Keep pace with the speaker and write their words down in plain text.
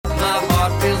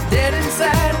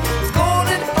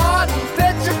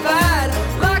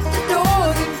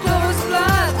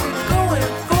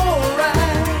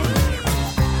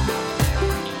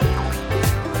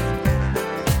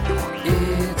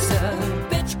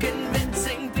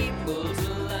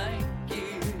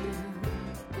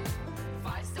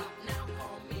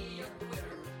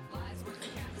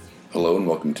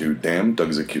welcome to Damn,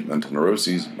 Doug's Acute Mental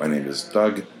Neuroses. My name is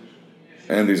Doug,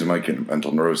 and these are my acute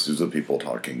mental neuroses of people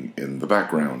talking in the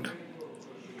background.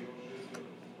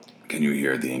 Can you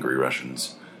hear the angry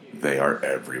Russians? They are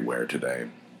everywhere today.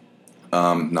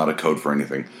 Not a code for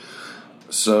anything.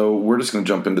 So we're just going to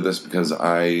jump into this because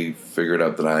I figured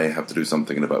out that I have to do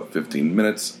something in about 15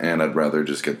 minutes, and I'd rather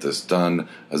just get this done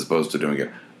as opposed to doing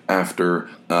it after.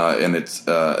 And it's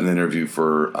an interview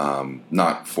for,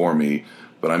 not for me,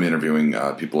 but I'm interviewing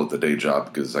people at the day job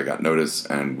because I got notice,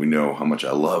 and we know how much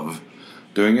I love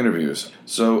doing interviews.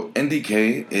 So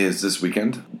NDK is this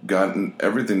weekend. Gotten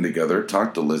everything together.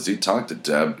 Talked to Lizzie, talked to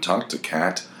Deb, talked to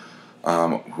Kat,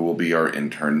 who will be our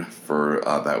intern for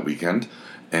that weekend.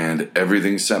 And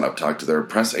everything's set up. Talked to their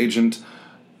press agent.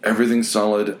 Everything's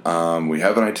solid. We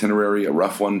have an itinerary, a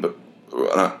rough one, but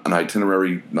an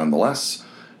itinerary nonetheless.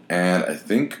 And I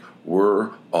think we're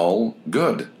all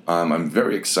good. I'm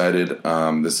very excited.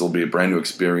 This will be a brand new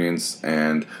experience.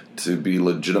 And to be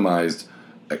legitimized,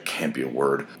 that can't be a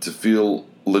word. To feel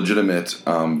legitimate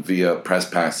via press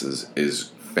passes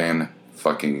is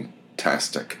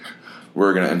fan-fucking-tastic.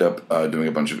 We're going to end up doing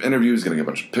a bunch of interviews, getting a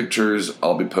bunch of pictures.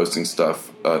 I'll be posting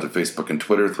stuff to Facebook and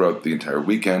Twitter throughout the entire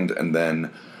weekend. And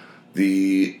then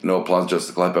the No Applause, Just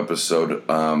a Clap episode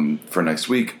for next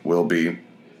week will be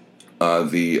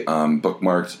the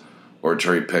bookmarked or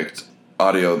cherry-picked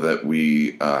audio that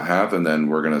we have. And then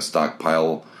we're going to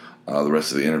stockpile the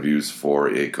rest of the interviews for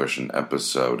a cushion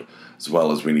episode, as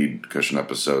well as we need cushion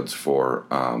episodes for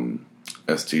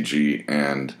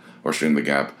STG or Stream the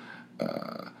Gap.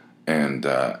 And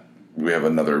we have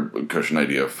another cushion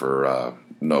idea for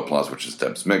No Applause, which is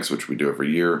Deb's Mix, which we do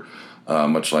every year,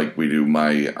 much like we do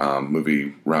my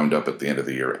movie roundup at the end of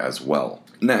the year as well.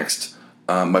 Next,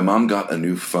 my mom got a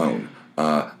new phone.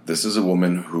 This is a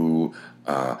woman who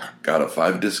got a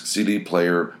 5-disc CD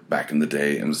player back in the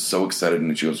day and was so excited,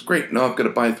 and she goes, great, now I've got to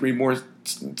buy 3 more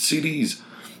CDs.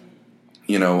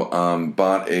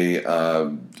 Bought a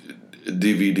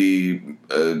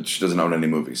DVD. She doesn't own any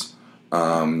movies. It's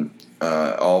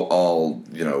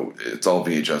all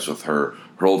VHS with her.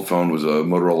 Her old phone was a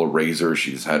Motorola Razr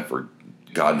she's had for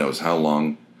God knows how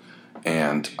long.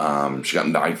 And she got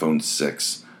an iPhone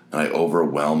 6, and I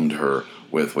overwhelmed her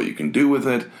with what you can do with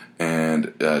it.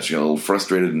 And she got a little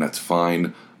frustrated, and that's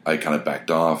fine. I kind of backed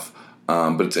off.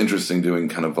 But it's interesting doing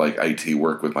kind of like IT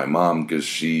work with my mom because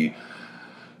she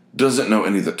doesn't know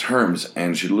any of the terms.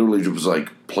 And she literally was like,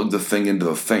 plug the thing into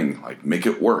the thing, like make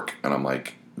it work. And I'm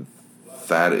like,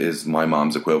 that is my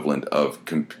mom's equivalent of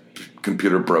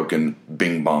computer broken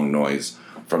bing bong noise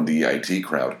from the IT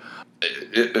crowd.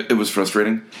 It was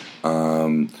frustrating.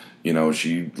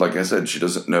 She, like I said, she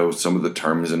doesn't know some of the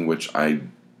terms in which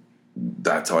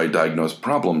that's how I diagnose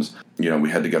problems. We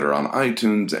had to get her on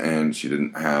iTunes, and she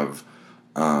didn't have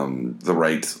the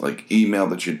right email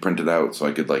that she'd printed out, so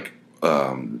I could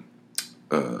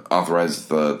authorize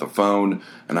the phone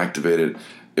and activate it.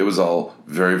 It was all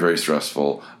very, very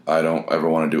stressful. I don't ever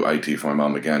want to do IT for my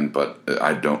mom again, but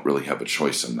I don't really have a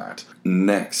choice in that.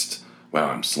 Next, wow,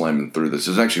 I'm slamming through this.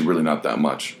 There's actually really not that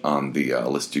much on the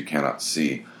list you cannot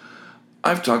see.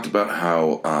 I've talked about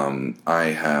how I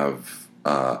have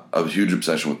a huge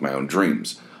obsession with my own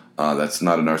dreams. That's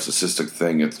not a narcissistic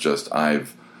thing. It's just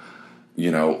I've,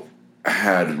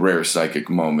 had rare psychic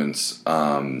moments.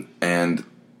 And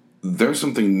there's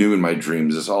something new in my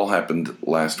dreams. This all happened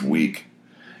last week.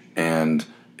 And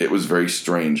it was very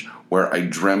strange, where I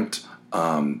dreamt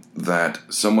that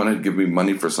someone had given me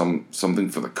money for something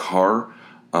for the car.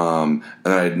 And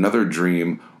then I had another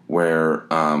dream where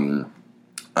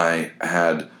I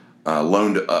had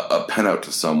loaned a pen out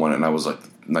to someone, and I was like, the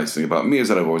nice thing about me is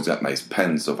that I've always got nice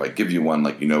pens, so if I give you one,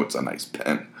 it's a nice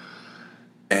pen.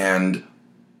 And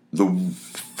the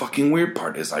fucking weird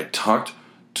part is I talked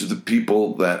to the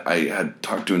people that I had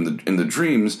talked to in the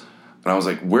dreams, and I was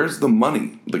like, where's the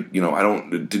money?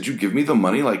 Did you give me the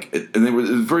money? And it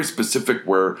was very specific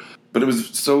but it was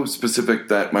so specific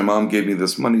that my mom gave me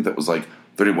this money that was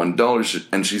 $31,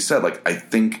 and she said, I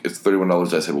think it's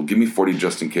 $31. I said, well, give me 40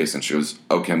 just in case, and she goes,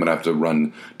 okay, I'm going to have to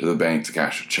run to the bank to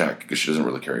cash a check, because she doesn't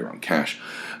really carry around cash.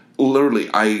 Literally,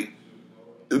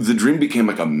 the dream became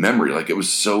like a memory, it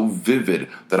was so vivid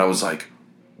that I was like,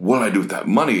 what did I do with that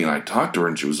money? And I talked to her,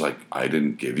 and she was like, I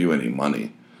didn't give you any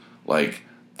money.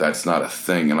 That's not a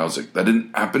thing. And I was like, that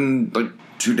didn't happen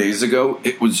 2 days ago.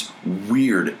 It was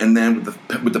weird. And then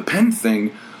with the pen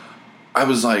thing, I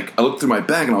was like, I looked through my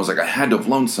bag and I was like, I had to have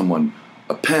loaned someone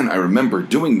a pen. I remember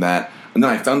doing that. And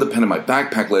then I found the pen in my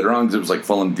backpack later on because it was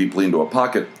falling deeply into a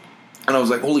pocket. And I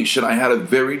was like, holy shit, I had a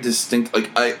very distinct,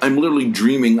 I'm literally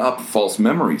dreaming up false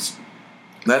memories.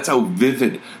 That's how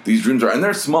vivid these dreams are. And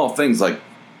they're small things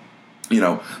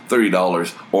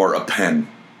 $30 or a pen.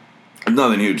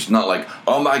 Nothing huge. It's not like,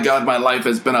 oh my god, my life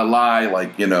has been a lie.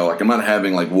 Like I'm not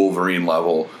having like Wolverine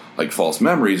level like false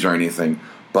memories or anything.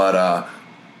 But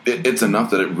it's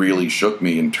enough that it really shook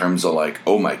me in terms of like,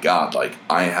 oh my god, like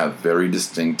I have very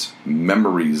distinct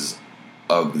memories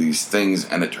of these things,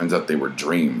 and it turns out they were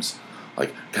dreams.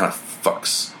 Like, kind of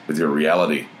fucks with your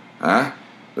reality, huh?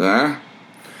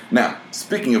 Now,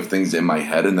 speaking of things in my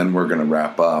head, and then we're gonna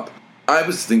wrap up. I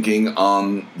was thinking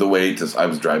on the way I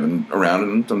was driving around,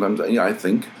 and sometimes I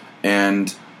think,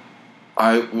 and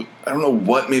I don't know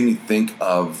what made me think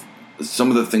of some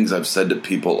of the things I've said to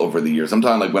people over the years. I'm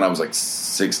talking like when I was like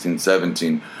 16,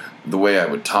 17, the way I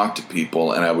would talk to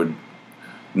people, and I would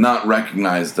not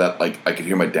recognize that like I could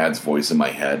hear my dad's voice in my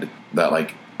head, that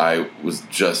like I was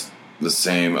just the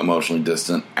same emotionally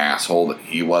distant asshole that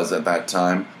he was at that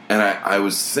time. And I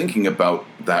was thinking about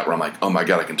that where I'm like, oh my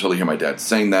god, I can totally hear my dad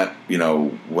saying that,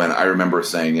 when I remember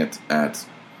saying it at,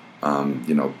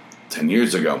 10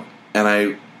 years ago. And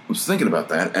I was thinking about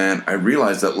that, and I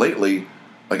realized that lately,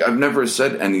 like, I've never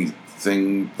said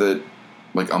anything that,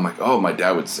 like, I'm like, oh, my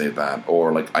dad would say that,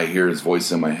 or, like, I hear his voice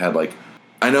in my head. Like,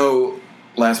 I know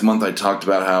last month I talked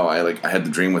about how I had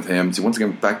the dream with him. See, once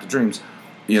again, back to dreams,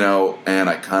 and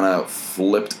I kind of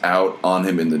flipped out on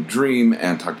him in the dream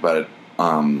and talked about it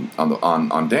on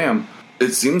Damn.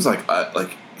 It seems like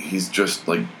he's just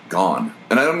like gone,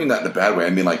 and I don't mean that in a bad way. I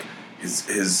mean like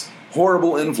his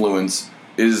horrible influence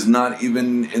is not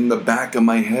even in the back of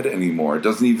my head anymore. It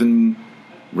doesn't even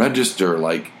register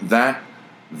like that.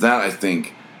 That I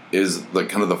think is like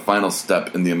kind of the final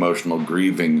step in the emotional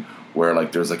grieving, where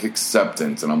like there's like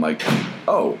acceptance, and I'm like,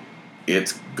 oh,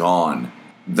 it's gone.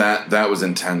 That was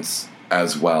intense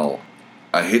as well.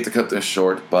 I hate to cut this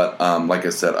short, but like I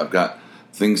said, I've got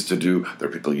things to do. There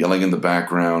are people yelling in the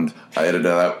background. I edited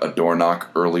out a door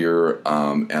knock earlier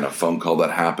and a phone call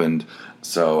that happened.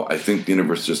 So I think the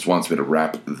universe just wants me to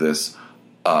wrap this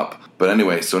up. But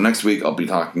anyway, so next week I'll be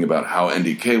talking about how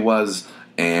NDK was,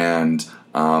 and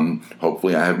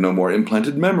hopefully I have no more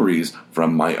implanted memories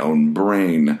from my own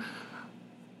brain.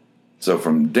 So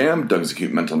from Damn, Doug's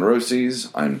Acute Mental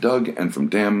Neuroses, I'm Doug, and from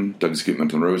Damn, Doug's Acute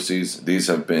Mental Neuroses, these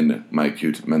have been my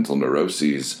acute mental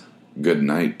neuroses. Good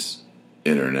night,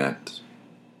 Internet.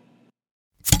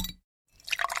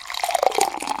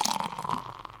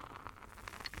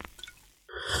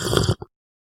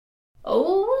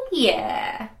 Oh,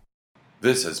 yeah.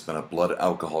 This has been a Blood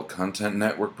Alcohol Content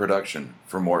Network production.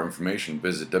 For more information,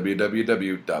 visit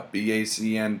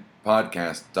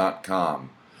www.bacnpodcast.com.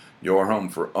 Your home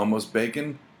for Almost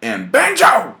Bacon and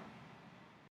Banjo!